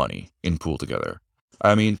tons of money in PoolTogether.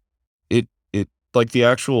 I mean, it like the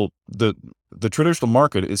traditional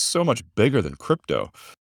market is so much bigger than crypto.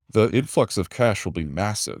 The influx of cash will be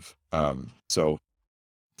massive. So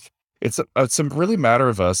it's a really matter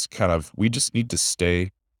of us we just need to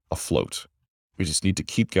stay afloat. We just need to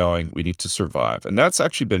keep going. We need to survive. And that's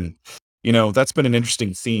actually been, that's been an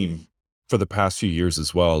interesting theme for the past few years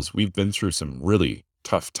as well, as we've been through some really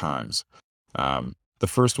tough times. The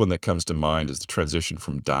first one that comes to mind is the transition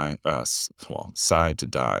from Psi to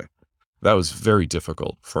Dai. That was very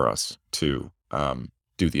difficult for us to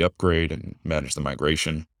do the upgrade and manage the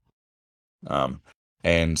migration.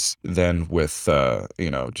 And then with,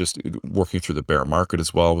 just working through the bear market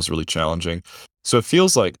as well was really challenging. So it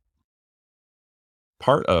feels like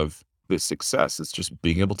part of this success is just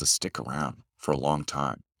being able to stick around for a long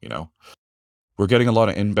time. We're getting a lot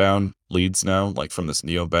of inbound leads now, like from this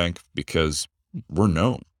neobank, because we're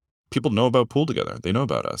known. People know about PoolTogether. They know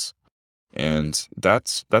about us. And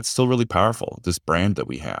that's still really powerful, this brand that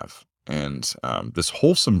we have. And this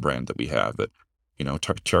wholesome brand that we have that,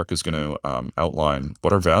 Chark is going to outline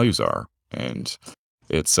what our values are. And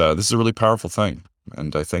this is a really powerful thing.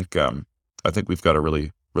 And I think we've got a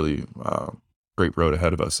really, really great road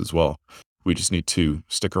ahead of us as well. We just need to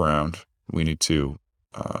stick around. We need to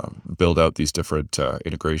build out these different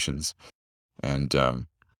integrations and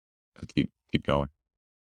keep going.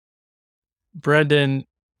 Brendan,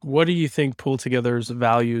 what do you think PoolTogether's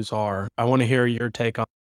values are? I want to hear your take on.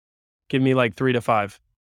 Give me like 3 to 5.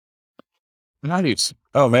 Nice.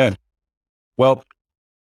 Oh man. Well,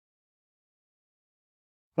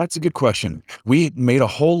 That's a good question. We made a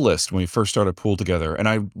whole list when we first started PoolTogether, and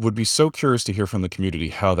I would be so curious to hear from the community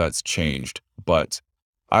how that's changed. But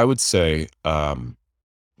I would say,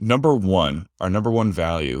 number one, our number one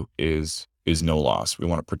value is no loss. We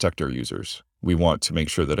want to protect our users. We want to make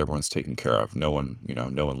sure that everyone's taken care of. No one,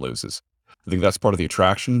 no one loses. I think that's part of the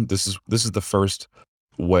attraction. This is the first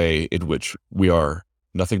way in which we are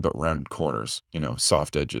nothing but rounded corners,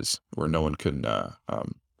 soft edges where no one can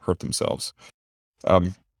hurt themselves.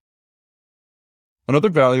 Um, Another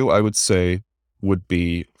value I would say would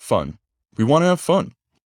be fun. We want to have fun.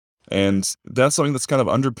 And that's something that's kind of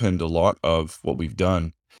underpinned a lot of what we've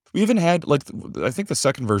done. We even had like I think the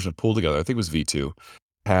second version of Pool Together, I think it was V2,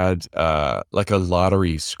 had like a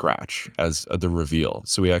lottery scratch as the reveal.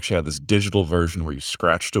 So we actually had this digital version where you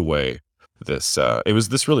scratched away this it was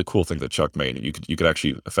this really cool thing that Chuck made. You could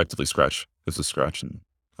actually effectively scratch. This was scratch and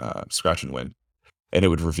win, and it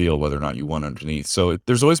would reveal whether or not you won underneath. So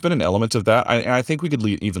there's always been an element of that. I think we could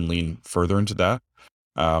even lean further into that.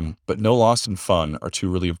 But no loss and fun are two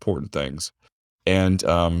really important things. And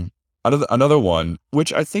another one,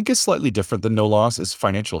 which I think is slightly different than no loss, is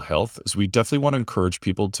financial health. Is we definitely want to encourage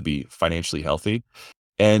people to be financially healthy.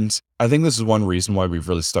 And I think this is one reason why we've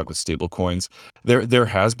really stuck with stable coins. There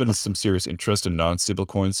has been some serious interest in non-stable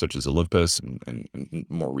coins, such as Olympus and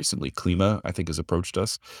more recently Klima, I think, has approached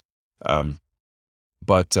us. Um,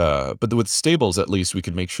 but with stables, at least we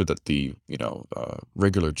can make sure that the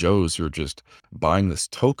regular Joes who are just buying this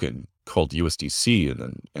token called USDC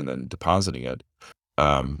and then depositing it,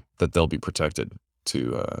 that they'll be protected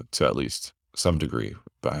to at least some degree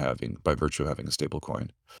by virtue of having a stable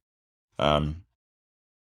coin.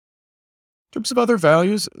 In terms of other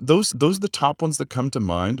values, those are the top ones that come to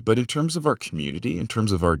mind. But in terms of our community, in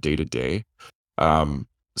terms of our day to day, um,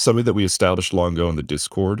 something that we established long ago in the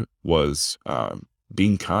Discord was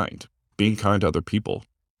being kind, being kind to other people,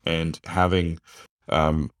 and having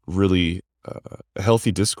really a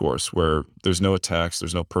healthy discourse where there's no attacks,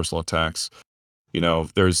 there's no personal attacks.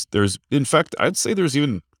 There's in fact, I'd say there's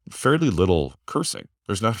even fairly little cursing.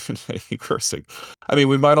 There's not even any cursing. I mean,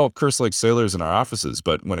 we might all curse like sailors in our offices,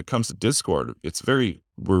 but when it comes to Discord, it's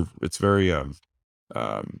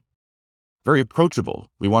um, very approachable.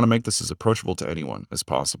 We want to make this as approachable to anyone as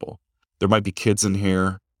possible. There might be kids in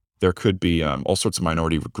here. There could be all sorts of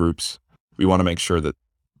minority groups. We want to make sure that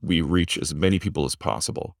we reach as many people as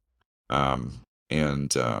possible.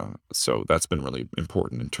 And so that's been really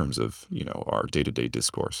important in terms of, our day-to-day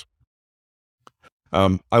discourse.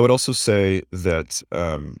 I would also say that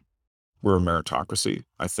we're a meritocracy.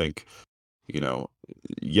 I think, you know,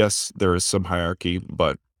 yes, there is some hierarchy,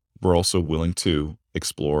 but we're also willing to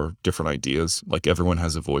explore different ideas. Like everyone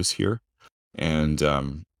has a voice here, and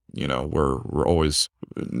we're always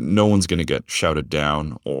no one's going to get shouted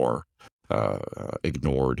down or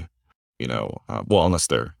ignored. Well, unless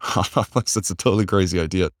they're unless it's a totally crazy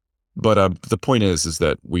idea. But the point is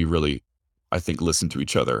that we really, I think, listen to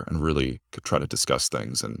each other and really could try to discuss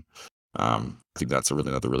things. And I think that's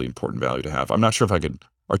another really important value to have. I'm not sure if I could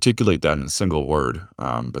articulate that in a single word,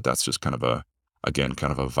 but that's just kind of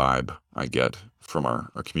kind of a vibe I get from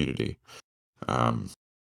our community. Um,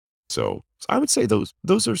 so I would say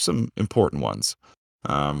those are some important ones.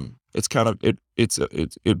 It's kind of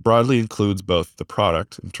it broadly includes both the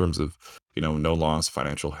product in terms of no loss,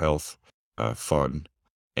 financial health, fun,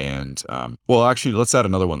 and well, actually, let's add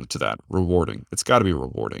another one to that: rewarding. It's got to be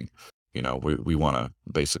rewarding. We want to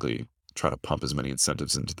basically try to pump as many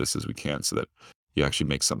incentives into this as we can so that you actually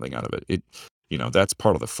make something out of it. That's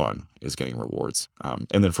part of the fun is getting rewards.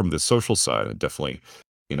 And then from the social side, I definitely,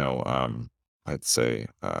 you know, um, I'd say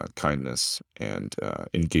kindness and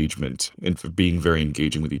engagement and for being very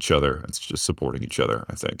engaging with each other and just supporting each other,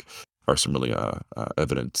 I think, are some really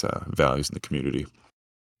evident values in the community.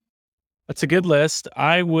 That's a good list.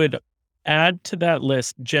 I would add to that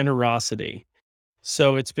list generosity.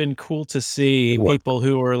 So it's been cool to see Good one. people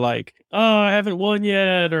who are like, "Oh, I haven't won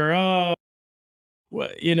yet," or "Oh,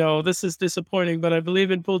 this is disappointing, but I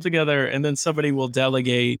believe in Pull Together." And then somebody will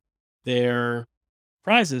delegate their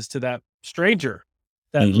prizes to that stranger,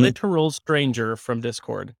 that Hmm. literal stranger from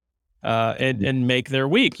Discord, and make their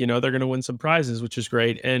week. They're going to win some prizes, which is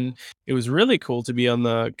great. And it was really cool to be on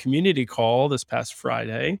the community call this past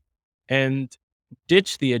Friday and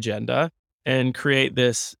ditch the agenda and create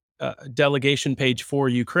this delegation page for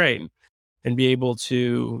Ukraine and be able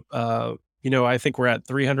to, I think we're at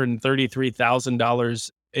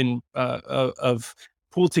 $333,000 in of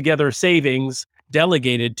Pool Together savings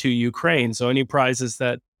delegated to Ukraine. So any prizes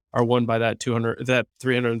that are won by that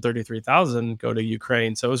 333,000 go to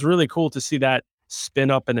Ukraine. So it was really cool to see that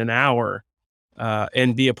spin up in an hour.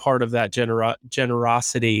 and be a part of that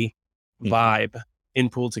generosity Mhm. vibe in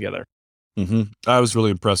Pool Together. I was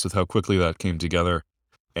really impressed with how quickly that came together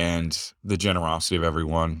and the generosity of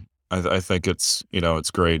everyone. I think it's,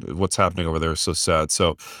 it's great. What's happening over there is so sad.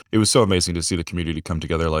 So it was so amazing to see the community come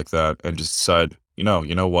together like that and just decide, you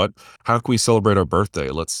know what? How can we celebrate our birthday?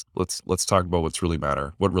 Let's talk about what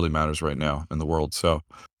really matters right now in the world. So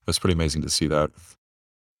it's pretty amazing to see that.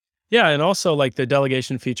 Yeah, and also like the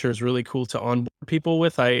delegation feature is really cool to onboard people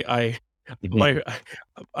with. Mhm. My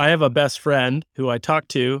I have a best friend who I talk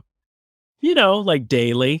to, like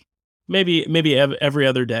daily, maybe every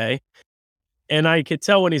other day, and I could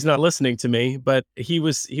tell when he's not listening to me. But he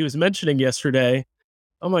was mentioning yesterday,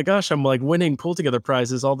 oh my gosh, I'm like winning Pull Together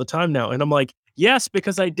prizes all the time now, and I'm like, yes,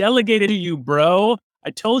 because I delegated to you, bro.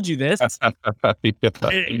 I told you this.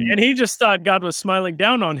 And he just thought God was smiling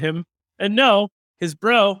down on him. And no, his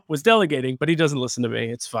bro was delegating, but he doesn't listen to me.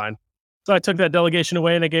 It's fine. So I took that delegation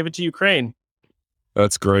away and I gave it to Ukraine.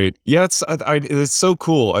 That's great. Yeah, it's so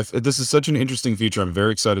cool. This is such an interesting feature. I'm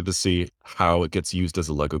very excited to see how it gets used as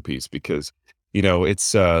a Lego piece because,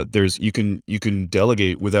 it's there's you can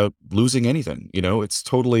delegate without losing anything. It's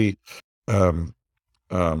totally um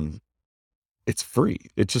um it's free.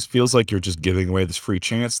 It just feels like you're just giving away this free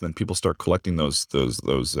chance. Then people start collecting those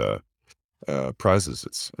prizes.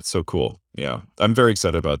 It's so cool. Yeah, I'm very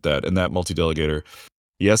excited about that and that multi delegator.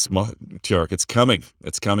 Yes, Tiark, it's coming.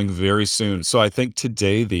 It's coming very soon. So I think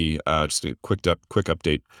today just a quick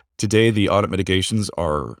update. Today the audit mitigations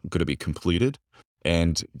are going to be completed,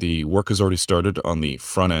 and the work has already started on the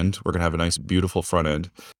front end. We're going to have a nice, beautiful front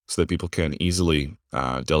end so that people can easily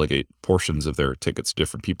delegate portions of their tickets to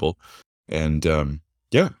different people. And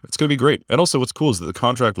yeah, it's going to be great. And also, what's cool is that the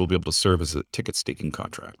contract will be able to serve as a ticket staking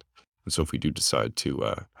contract. And so if we do decide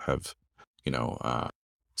to have, you know, uh,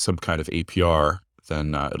 some kind of APR,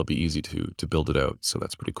 then it'll be easy to build it out. So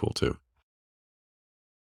that's pretty cool too.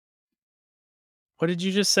 What did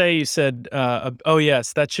you just say? You said, oh,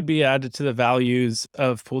 yes, that should be added to the values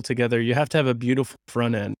of Pull Together. You have to have a beautiful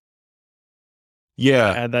front end.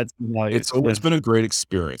 Yeah, Add that to the it's values. always Yeah. been a great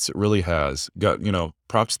experience. It really has. Got,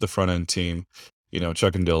 props to the front end team.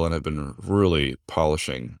 Chuck and Dylan have been really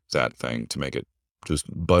polishing that thing to make it just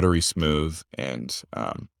buttery smooth and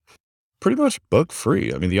pretty much bug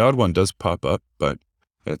free. I mean, the odd one does pop up, but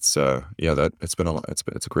it's yeah, that it's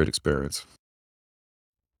a great experience.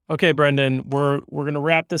 Okay, Brendan, we're gonna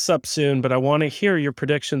wrap this up soon, but I want to hear your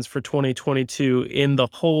predictions for 2022 in the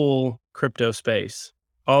whole crypto space,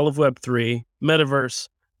 all of Web3, metaverse,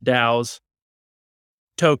 DAOs,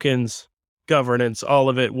 tokens, governance, all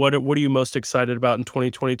of it. What are you most excited about in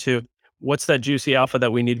 2022? What's that juicy alpha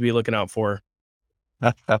that we need to be looking out for?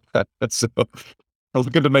 That's so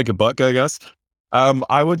looking to make a buck, I guess.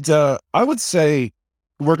 I would say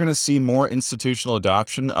we're going to see more institutional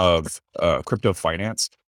adoption of crypto finance.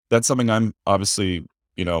 That's something I'm obviously,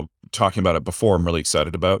 talking about it before. I'm really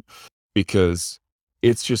excited about because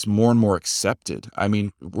it's just more and more accepted. I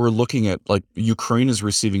mean, we're looking at like Ukraine is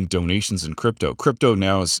receiving donations in crypto. Crypto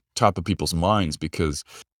now is top of people's minds because,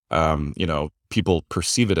 people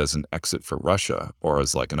perceive it as an exit for Russia or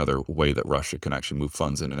as like another way that Russia can actually move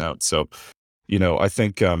funds in and out. So I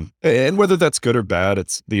think, and whether that's good or bad,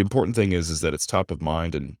 it's the important thing is that it's top of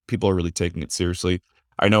mind and people are really taking it seriously.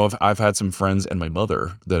 I know I've had some friends and my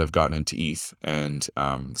mother that have gotten into ETH, and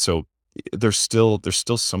so there's still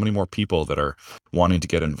so many more people that are wanting to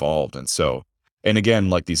get involved, and so and again,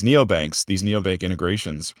 like these neobank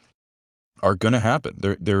integrations are going to happen.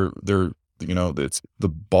 They're it's the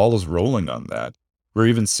ball is rolling on that. We're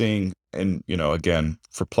even seeing, and again,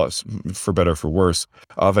 for better or for worse,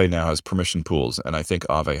 Aave now has permission pools, and I think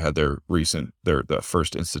Aave had the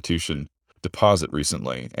first institution deposit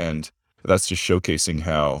recently, and that's just showcasing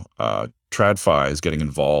how TradFi is getting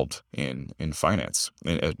involved in finance,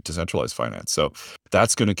 in decentralized finance. So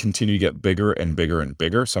that's going to continue to get bigger and bigger and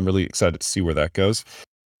bigger. So I'm really excited to see where that goes.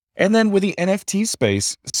 And then with the NFT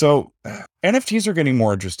space, so NFTs are getting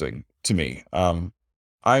more interesting to me. I'm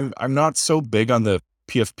not so big on the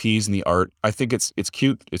PFPs and the art. I think it's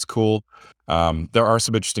cute, it's cool. There are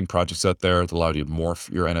some interesting projects out there that allow you to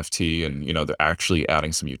morph your NFT, and they're actually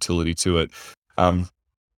adding some utility to it. Um,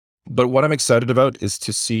 but what I'm excited about is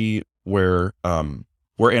to see where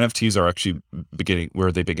NFTs are actually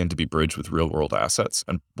where they begin to be bridged with real world assets,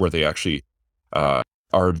 and where they actually uh,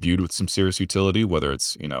 are imbued with some serious utility. Whether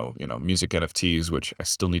it's music NFTs, which I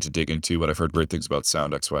still need to dig into, but I've heard great things about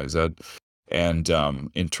Sound XYZ. And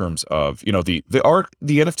in terms of the art,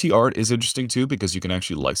 the NFT art is interesting too because you can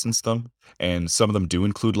actually license them, and some of them do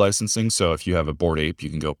include licensing. So if you have a Bored Ape, you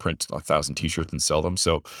can go print 1,000 T-shirts and sell them.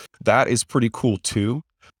 So that is pretty cool too.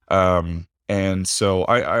 And so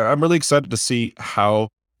I'm really excited to see how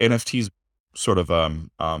NFTs sort of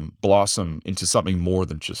blossom into something more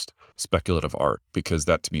than just speculative art, because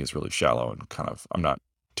that to me is really shallow and kind of, I'm not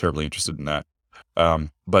terribly interested in that.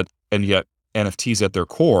 But and yet NFTs at their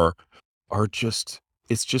core are just,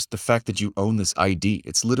 it's just the fact that you own this ID.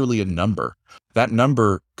 It's literally a number. That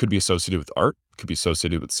number could be associated with art, could be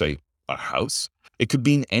associated with, say, a house. It could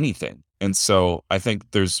mean anything. And so I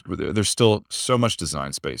think there's still so much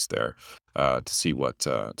design space there to see what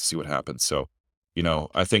happens. So,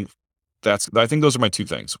 I think those are my two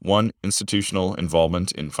things. One, institutional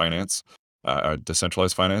involvement in finance,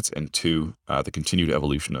 decentralized finance, and two, the continued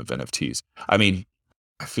evolution of NFTs. I mean,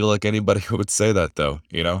 I feel like anybody would say that, though.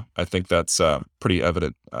 I think that's pretty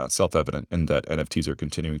evident, self-evident, in that NFTs are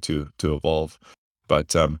continuing to evolve.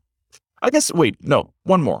 But I guess, wait, no,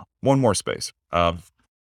 one more space.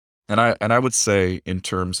 And I would say, in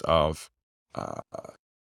terms of uh,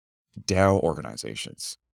 DAO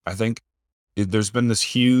organizations, I think there's been this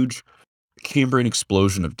huge Cambrian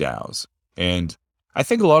explosion of DAOs, and I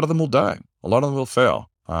think a lot of them will die. A lot of them will fail.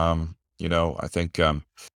 I think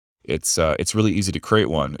it's really easy to create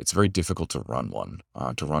one. It's very difficult to run one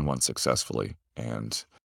successfully. And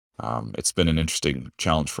it's been an interesting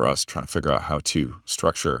challenge for us trying to figure out how to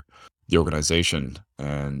structure the organization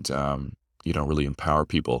and really empower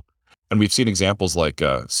people. And we've seen examples like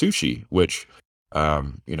Sushi, which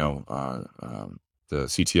the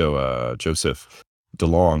CTO Joseph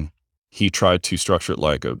DeLong, he tried to structure it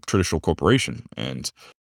like a traditional corporation, and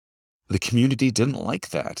the community didn't like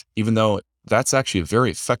that, even though that's actually a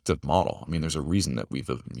very effective model. I mean, there's a reason that we've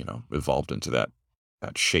evolved into that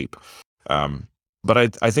shape. But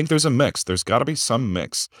I think there's a mix. There's got to be some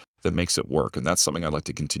mix that makes it work, and that's something I'd like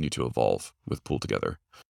to continue to evolve with PoolTogether.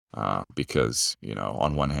 Because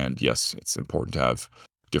on one hand, yes, it's important to have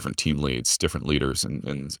different team leads, different leaders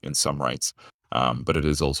in some rights, but it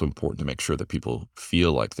is also important to make sure that people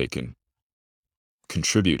feel like they can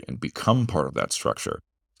contribute and become part of that structure.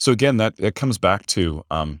 So again, that it comes back to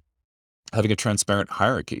having a transparent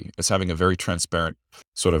hierarchy. It's having a very transparent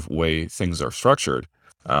sort of way things are structured,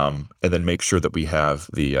 and then make sure that we have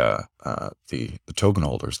the token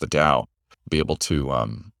holders, the DAO, be able to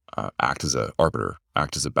act as a arbiter,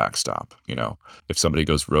 act as a backstop. If somebody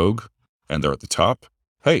goes rogue and they're at the top,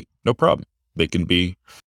 hey, no problem. They can be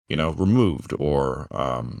removed, or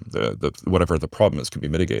the whatever the problem is can be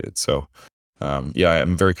mitigated. So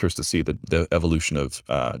I'm very curious to see the evolution of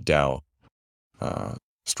DAO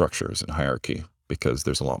structures and hierarchy, because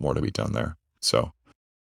there's a lot more to be done there. So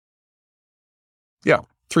yeah,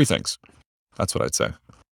 three things. That's what I'd say: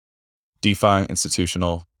 DeFi,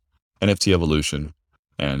 institutional, NFT evolution,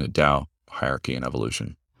 and DAO hierarchy and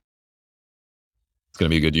evolution. It's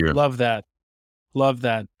going to be a good year. Love that. Love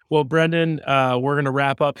that. Well, Brendan, we're going to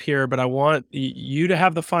wrap up here, but I want you to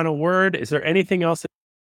have the final word. Is there anything else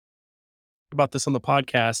about this on the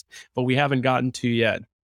podcast, but we haven't gotten to yet?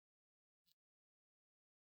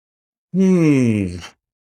 I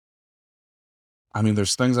mean,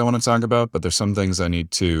 there's things I want to talk about, but there's some things I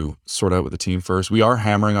need to sort out with the team first. We are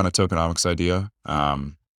hammering on a tokenomics idea,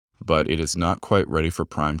 but it is not quite ready for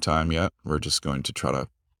prime time yet. We're just going to try to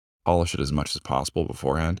polish it as much as possible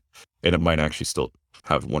beforehand, and it might actually still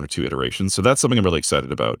have one or two iterations. So that's something I'm really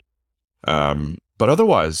excited about. But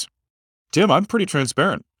otherwise, Tim, I'm pretty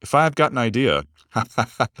transparent. If I've got an idea,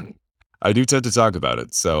 I do tend to talk about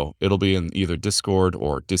it. So it'll be in either Discord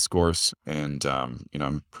or Discourse, and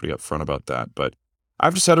I'm pretty upfront about that. But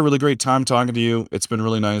I've just had a really great time talking to you. It's been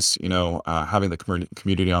really nice, having the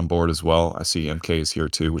community on board as well. I see MK is here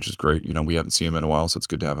too, which is great. We haven't seen him in a while, so it's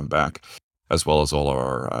good to have him back, as well as all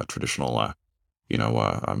our traditional,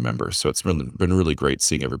 members. So it's been really great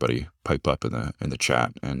seeing everybody pipe up in the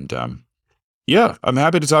chat. And yeah, I'm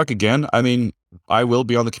happy to talk again. I mean, I will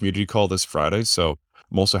be on the community call this Friday, so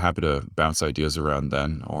I'm also happy to bounce ideas around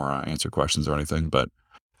then, or answer questions or anything. But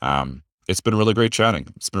it's been really great chatting.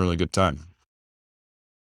 It's been a really good time.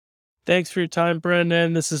 Thanks for your time,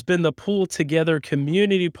 Brendan. This has been the PoolTogether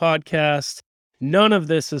Community Podcast. None of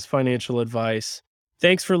this is financial advice.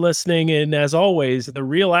 Thanks for listening. And as always, the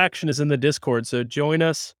real action is in the Discord. So join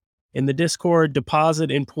us in the Discord, deposit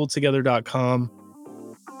in PoolTogether.com.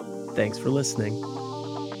 Thanks for listening.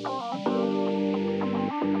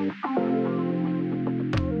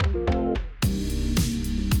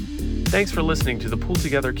 Thanks for listening to the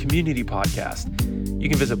PoolTogether Community Podcast. You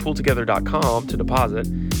can visit PoolTogether.com to deposit,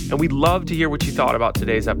 and we'd love to hear what you thought about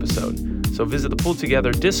today's episode. So visit the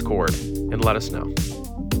PoolTogether Discord and let us know.